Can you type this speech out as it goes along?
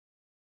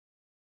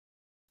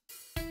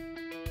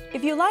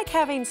If you like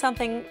having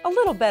something a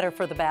little better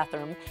for the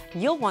bathroom,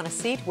 you'll want a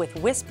seat with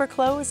Whisper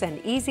Close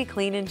and Easy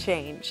Clean and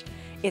Change.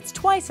 It's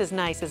twice as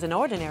nice as an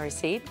ordinary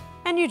seat,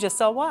 and you just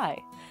saw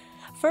why.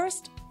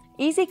 First,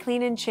 Easy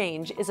Clean and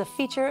Change is a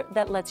feature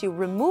that lets you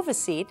remove a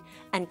seat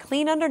and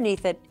clean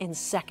underneath it in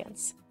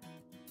seconds.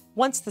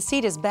 Once the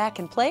seat is back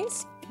in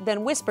place,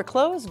 then Whisper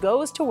Close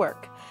goes to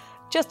work.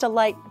 Just a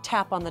light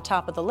tap on the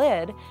top of the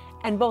lid,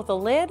 and both the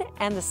lid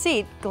and the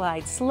seat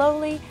glide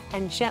slowly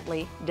and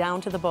gently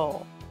down to the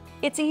bowl.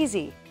 It's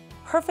easy,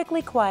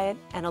 perfectly quiet,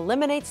 and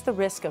eliminates the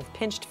risk of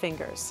pinched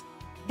fingers.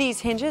 These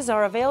hinges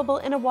are available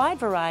in a wide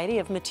variety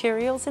of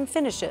materials and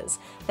finishes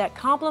that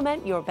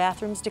complement your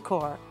bathroom's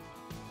decor.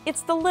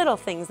 It's the little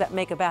things that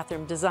make a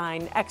bathroom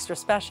design extra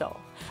special.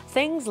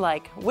 Things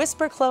like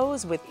Whisper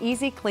Close with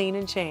Easy Clean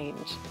and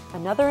Change.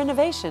 Another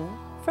innovation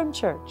from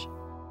Church.